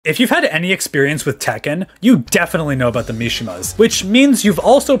If you've had any experience with Tekken, you definitely know about the Mishimas, which means you've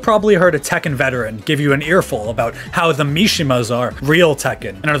also probably heard a Tekken veteran give you an earful about how the Mishimas are real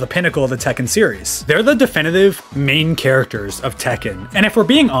Tekken and are the pinnacle of the Tekken series. They're the definitive main characters of Tekken, and if we're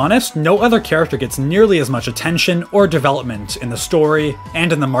being honest, no other character gets nearly as much attention or development in the story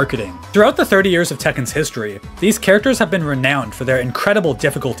and in the marketing. Throughout the 30 years of Tekken's history, these characters have been renowned for their incredible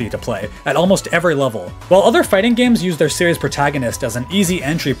difficulty to play at almost every level. While other fighting games use their series protagonist as an easy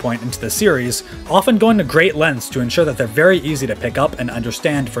entry point into the series, often going to great lengths to ensure that they're very easy to pick up and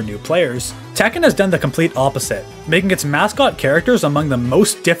understand for new players, Tekken has done the complete opposite, making its mascot characters among the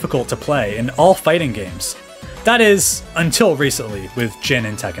most difficult to play in all fighting games. That is, until recently with Jin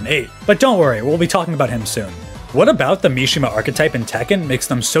in Tekken 8. But don't worry, we'll be talking about him soon. What about the Mishima archetype in Tekken makes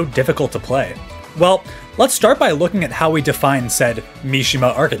them so difficult to play? Well, let's start by looking at how we define said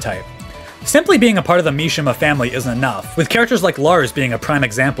Mishima archetype. Simply being a part of the Mishima family isn't enough, with characters like Lars being a prime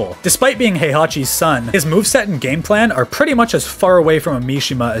example. Despite being Heihachi's son, his moveset and game plan are pretty much as far away from a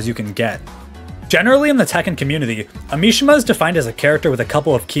Mishima as you can get. Generally in the Tekken community, a Mishima is defined as a character with a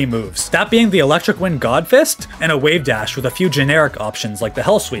couple of key moves, that being the Electric Wind God Fist and a Wave Dash with a few generic options like the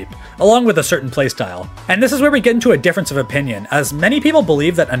Hell Sweep, along with a certain playstyle. And this is where we get into a difference of opinion, as many people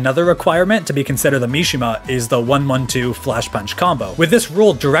believe that another requirement to be considered a Mishima is the 1-1-2 Flash Punch combo, with this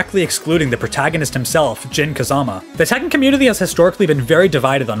rule directly excluding the protagonist himself, Jin Kazama. The Tekken community has historically been very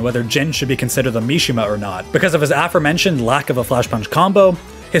divided on whether Jin should be considered a Mishima or not, because of his aforementioned lack of a Flash Punch combo,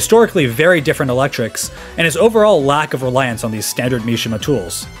 historically very different electrics, and his overall lack of reliance on these standard Mishima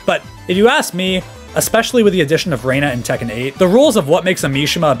tools. But if you ask me, especially with the addition of Reina in Tekken 8, the rules of what makes a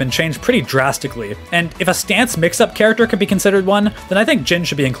Mishima have been changed pretty drastically, and if a stance mix-up character could be considered one, then I think Jin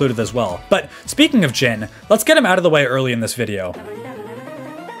should be included as well. But speaking of Jin, let's get him out of the way early in this video.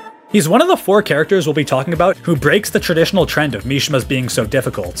 He's one of the 4 characters we'll be talking about who breaks the traditional trend of Mishimas being so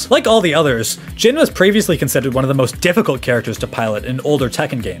difficult. Like all the others, Jin was previously considered one of the most difficult characters to pilot in older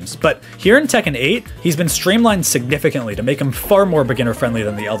Tekken games, but here in Tekken 8, he's been streamlined significantly to make him far more beginner-friendly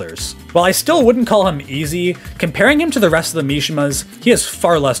than the others. While I still wouldn't call him easy, comparing him to the rest of the Mishimas, he has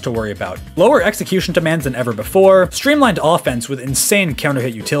far less to worry about. Lower execution demands than ever before, streamlined offense with insane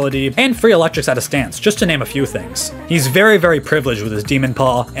counter-hit utility, and free electrics at a stance, just to name a few things. He's very privileged with his Demon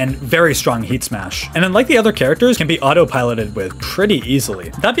Paw, and very strong Heat Smash, and unlike the other characters, can be auto-piloted with pretty easily.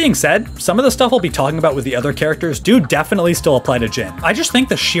 That being said, some of the stuff I'll be talking about with the other characters do definitely still apply to Jin. I just think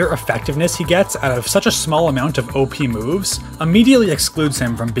the sheer effectiveness he gets out of such a small amount of OP moves immediately excludes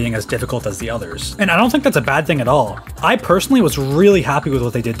him from being as difficult as the others. And I don't think that's a bad thing at all. I personally was really happy with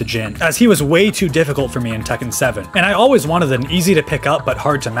what they did to Jin, as he was way too difficult for me in Tekken 7, and I always wanted an easy to pick up but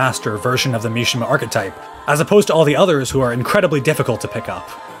hard to master version of the Mishima archetype, as opposed to all the others who are incredibly difficult to pick up.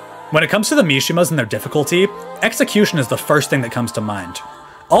 When it comes to the Mishimas and their difficulty, execution is the first thing that comes to mind.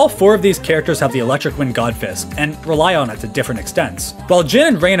 All 4 of these characters have the Electric Wind God Fist, and rely on it to different extents. While Jin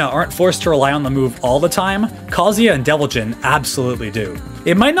and Reina aren't forced to rely on the move all the time, Kazuya and Devil Jin absolutely do.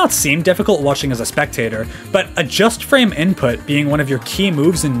 It might not seem difficult watching as a spectator, but adjust frame input being one of your key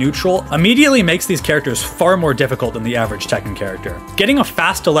moves in neutral immediately makes these characters far more difficult than the average Tekken character. Getting a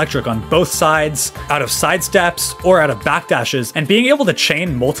fast electric on both sides, out of sidesteps, or out of backdashes, and being able to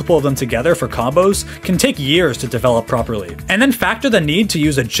chain multiple of them together for combos can take years to develop properly. And then factor the need to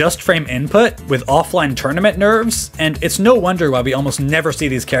use adjust frame input with offline tournament nerves, and it's no wonder why we almost never see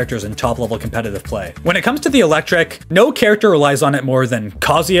these characters in top level competitive play. When it comes to the electric, no character relies on it more than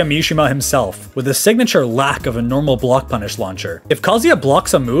Kazuya Mishima himself, with a signature lack of a normal block punish launcher. If Kazuya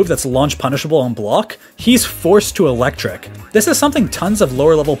blocks a move that's launch punishable on block, he's forced to electric. This is something tons of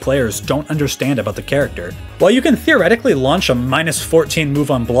lower level players don't understand about the character. While you can theoretically launch a -14 move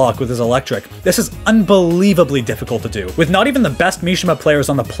on block with his electric, this is unbelievably difficult to do, with not even the best Mishima players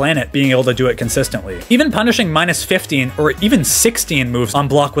on the planet being able to do it consistently. Even punishing -15 or even 16 moves on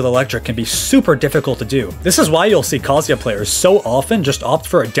block with electric can be super difficult to do. This is why you'll see Kazuya players so often just opt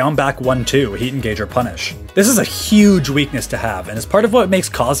for a down back 1-2 heat engage or punish. This is a huge weakness to have, and is part of what makes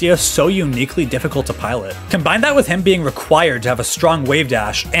Kazuya so uniquely difficult to pilot. Combine that with him being required to have a strong wave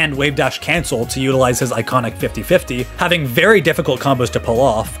dash and wave dash cancel to utilize his iconic 50-50, having very difficult combos to pull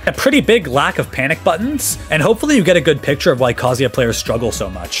off, a pretty big lack of panic buttons, and hopefully you get a good picture of why Kazuya players struggle so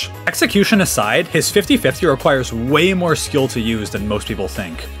much. Execution aside, his 50-50 requires way more skill to use than most people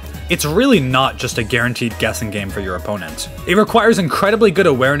think. it's really not just a guaranteed guessing game for your opponent. It requires incredibly good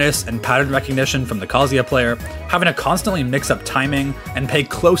awareness and pattern recognition from the Kazuya player, having to constantly mix up timing and pay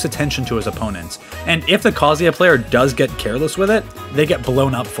close attention to his opponent. And if the Kazuya player does get careless with it, they get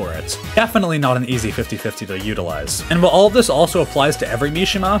blown up for it. Definitely not an easy 50-50 to utilize. And while all of this also applies to every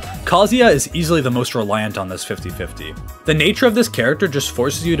Mishima, Kazuya is easily the most reliant on this 50-50. The nature of this character just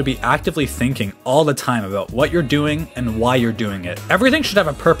forces you to be actively thinking all the time about what you're doing and why you're doing it. Everything should have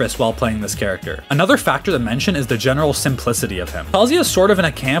a purpose while playing this character. Another factor to mention is the general simplicity of him. Kazuya is sort of in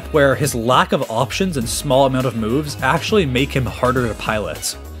a camp where his lack of options and small amount of moves actually make him harder to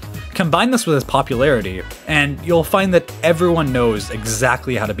pilot. Combine this with his popularity, and you'll find that everyone knows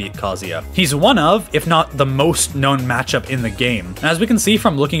exactly how to beat Kazuya. He's one of, if not the most known matchup in the game. And as we can see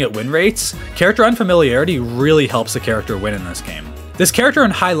from looking at win rates, character unfamiliarity really helps the character win in this game. This character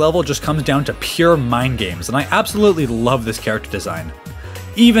in high level just comes down to pure mind games, and I absolutely love this character design.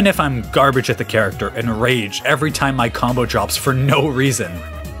 Even if I'm garbage at the character and rage every time my combo drops for no reason.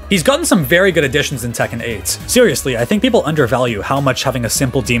 He's gotten some very good additions in Tekken 8. Seriously, I think people undervalue how much having a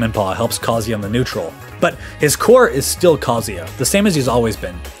simple Demon Paw helps Kazuya on the neutral. But his core is still Kazuya, the same as he's always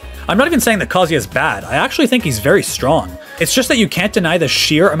been. I'm not even saying that Kazuya is bad, I actually think he's very strong. It's just that you can't deny the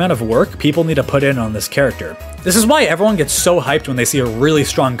sheer amount of work people need to put in on this character. This is why everyone gets so hyped when they see a really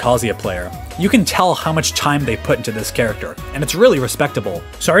strong Kazuya player. You can tell how much time they put into this character, and it's really respectable.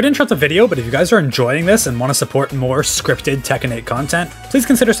 Sorry to interrupt the video, but if you guys are enjoying this and want to support more scripted Tekken 8 content, please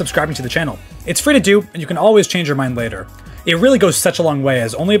consider subscribing to the channel. It's free to do, and you can always change your mind later. It really goes such a long way,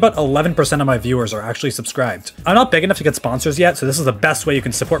 as only about 11% of my viewers are actually subscribed. I'm not big enough to get sponsors yet, so this is the best way you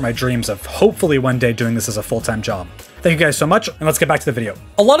can support my dreams of hopefully one day doing this as a full-time job. Thank you guys so much, and let's get back to the video.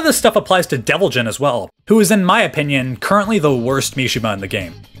 A lot of this stuff applies to Devil Jin as well, who is, in my opinion, currently the worst Mishima in the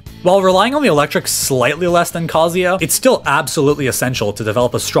game. While relying on the electric slightly less than Kazuya, it's still absolutely essential to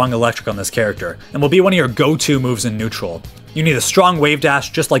develop a strong electric on this character, and will be one of your go-to moves in neutral. You need a strong wave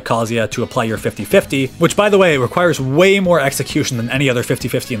dash just like Kazuya to apply your 50-50, which by the way requires way more execution than any other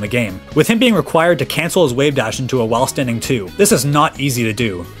 50-50 in the game, with him being required to cancel his wave dash into a while standing 2. This is not easy to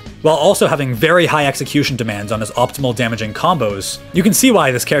do. While also having very high execution demands on his optimal damaging combos, you can see why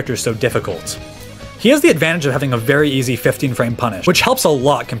this character is so difficult. He has the advantage of having a very easy 15-frame punish, which helps a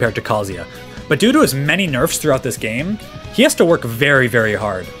lot compared to Kazuya, but due to his many nerfs throughout this game, he has to work very, very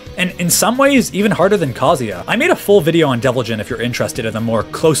hard. And in some ways, even harder than Kazuya. I made a full video on Devil Jin if you're interested in a more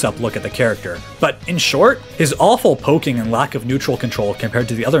close-up look at the character. But in short, his awful poking and lack of neutral control compared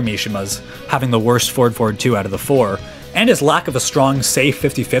to the other Mishimas, having the worst forward 2 out of the 4, and his lack of a strong, safe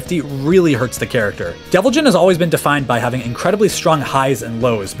 50-50 really hurts the character. Devil Jin has always been defined by having incredibly strong highs and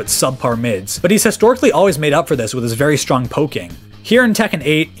lows, but subpar mids, but he's historically always made up for this with his very strong poking. Here in Tekken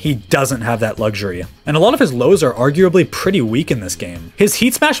 8, he doesn't have that luxury, and a lot of his lows are arguably pretty weak in this game. His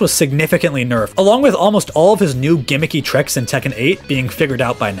heat smash was significantly nerfed, along with almost all of his new gimmicky tricks in Tekken 8 being figured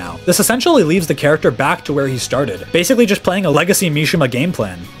out by now. This essentially leaves the character back to where he started, basically just playing a legacy Mishima game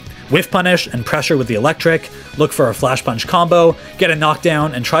plan. Whiff punish and pressure with the electric, look for a flash punch combo, get a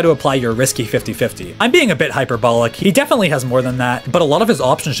knockdown, and try to apply your risky 50-50. I'm being a bit hyperbolic, he definitely has more than that, but a lot of his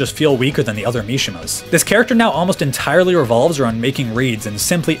options just feel weaker than the other Mishimas. This character now almost entirely revolves around making reads and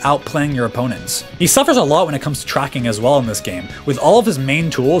simply outplaying your opponents. He suffers a lot when it comes to tracking as well in this game, with all of his main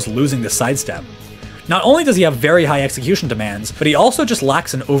tools losing the sidestep. Not only does he have very high execution demands, but he also just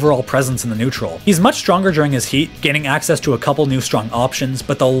lacks an overall presence in the neutral. He's much stronger during his heat, gaining access to a couple new strong options,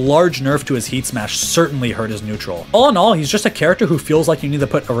 but the large nerf to his heat smash certainly hurt his neutral. All in all, he's just a character who feels like you need to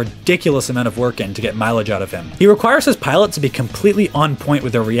put a ridiculous amount of work in to get mileage out of him. He requires his pilot to be completely on point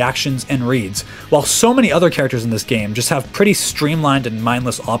with their reactions and reads, while so many other characters in this game just have pretty streamlined and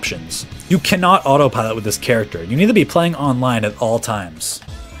mindless options. You cannot autopilot with this character, you need to be playing online at all times.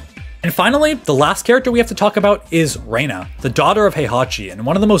 And finally, the last character we have to talk about is Reina, the daughter of Heihachi, and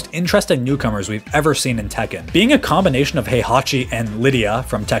one of the most interesting newcomers we've ever seen in Tekken. Being a combination of Heihachi and Lydia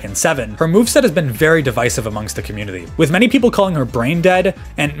from Tekken 7, her moveset has been very divisive amongst the community, with many people calling her brain dead,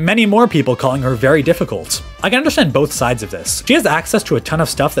 and many more people calling her very difficult. I can understand both sides of this. She has access to a ton of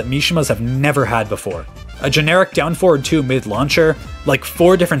stuff that Mishimas have never had before. A generic down forward 2 mid launcher, like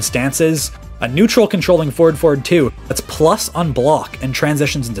 4 different stances, a neutral controlling forward 2 that's plus on block and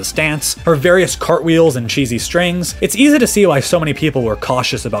transitions into stance, her various cartwheels and cheesy strings. It's easy to see why so many people were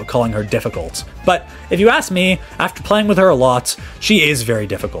cautious about calling her difficult. But if you ask me, after playing with her a lot, she is very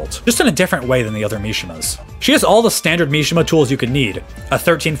difficult, just in a different way than the other Mishimas. She has all the standard Mishima tools you could need, a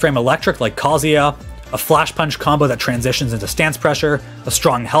 13-frame electric like Kazuya, a flash punch combo that transitions into stance pressure, a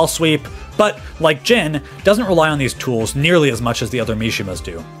strong hell sweep, but, like Jin, doesn't rely on these tools nearly as much as the other Mishimas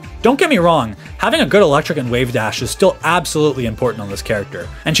do. Don't get me wrong, having a good electric and wave dash is still absolutely important on this character,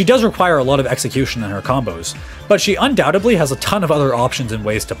 and she does require a lot of execution in her combos, but she undoubtedly has a ton of other options and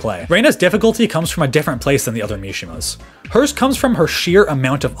ways to play. Reina's difficulty comes from a different place than the other Mishimas. Hers comes from her sheer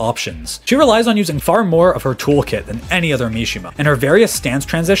amount of options. She relies on using far more of her toolkit than any other Mishima, and her various stance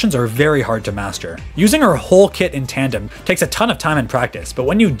transitions are very hard to master. Using her whole kit in tandem takes a ton of time and practice, but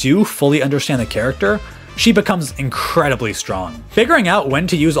when you do fully understand the character, she becomes incredibly strong. Figuring out when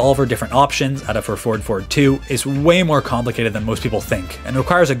to use all of her different options out of her forward forward 2 is way more complicated than most people think, and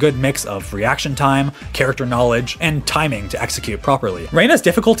requires a good mix of reaction time, character knowledge, and timing to execute properly. Reina's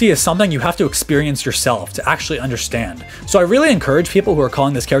difficulty is something you have to experience yourself to actually understand, so I really encourage people who are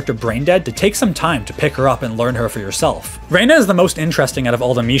calling this character brain dead to take some time to pick her up and learn her for yourself. Reina is the most interesting out of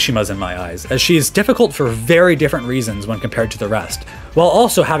all the Mishimas in my eyes, as she is difficult for very different reasons when compared to the rest, while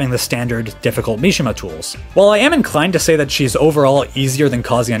also having the standard difficult Mishima tools. While I am inclined to say that she's overall easier than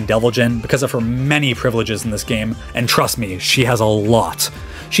Kazuya and Devil Jin because of her many privileges in this game, and trust me, she has a lot,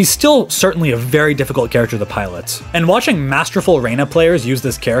 she's still certainly a very difficult character to pilot, and watching masterful Reina players use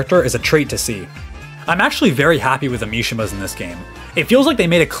this character is a treat to see. I'm actually very happy with the Mishimas in this game. It feels like they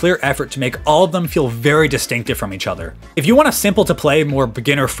made a clear effort to make all of them feel very distinctive from each other. If you want a simple to play, more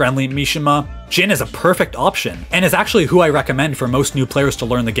beginner-friendly Mishima, Jin is a perfect option, and is actually who I recommend for most new players to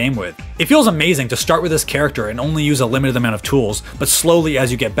learn the game with. It feels amazing to start with this character and only use a limited amount of tools, but slowly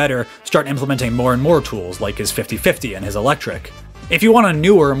as you get better, start implementing more and more tools, like his 50-50 and his electric. If you want a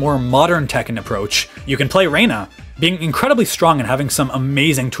newer, more modern Tekken approach, you can play Reina, being incredibly strong and having some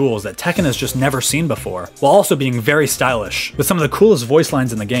amazing tools that Tekken has just never seen before, while also being very stylish, with some of the coolest voice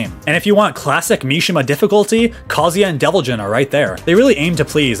lines in the game. And if you want classic Mishima difficulty, Kazuya and Devil Jin are right there. They really aimed to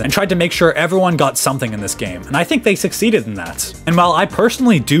please and tried to make sure everyone got something in this game, and I think they succeeded in that. And while I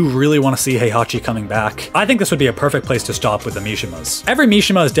personally do really want to see Heihachi coming back, I think this would be a perfect place to stop with the Mishimas. Every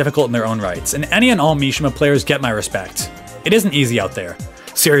Mishima is difficult in their own rights, and any and all Mishima players get my respect. It isn't easy out there.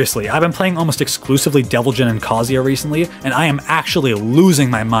 Seriously, I've been playing almost exclusively Devil Jin and Kazuya recently, and I am actually losing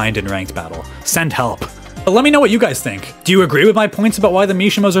my mind in ranked battle. Send help. But let me know what you guys think. Do you agree with my points about why the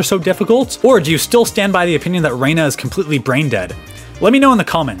Mishimas are so difficult? Or do you still stand by the opinion that Reina is completely brain dead? Let me know in the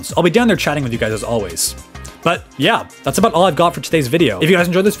comments. I'll be down there chatting with you guys as always. But yeah, that's about all I've got for today's video. If you guys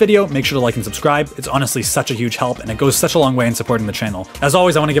enjoyed this video, make sure to like and subscribe. It's honestly such a huge help, and it goes such a long way in supporting the channel. As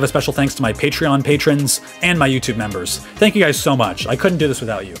always, I want to give a special thanks to my Patreon patrons and my YouTube members. Thank you guys so much. I couldn't do this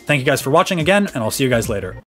without you. Thank you guys for watching again, and I'll see you guys later.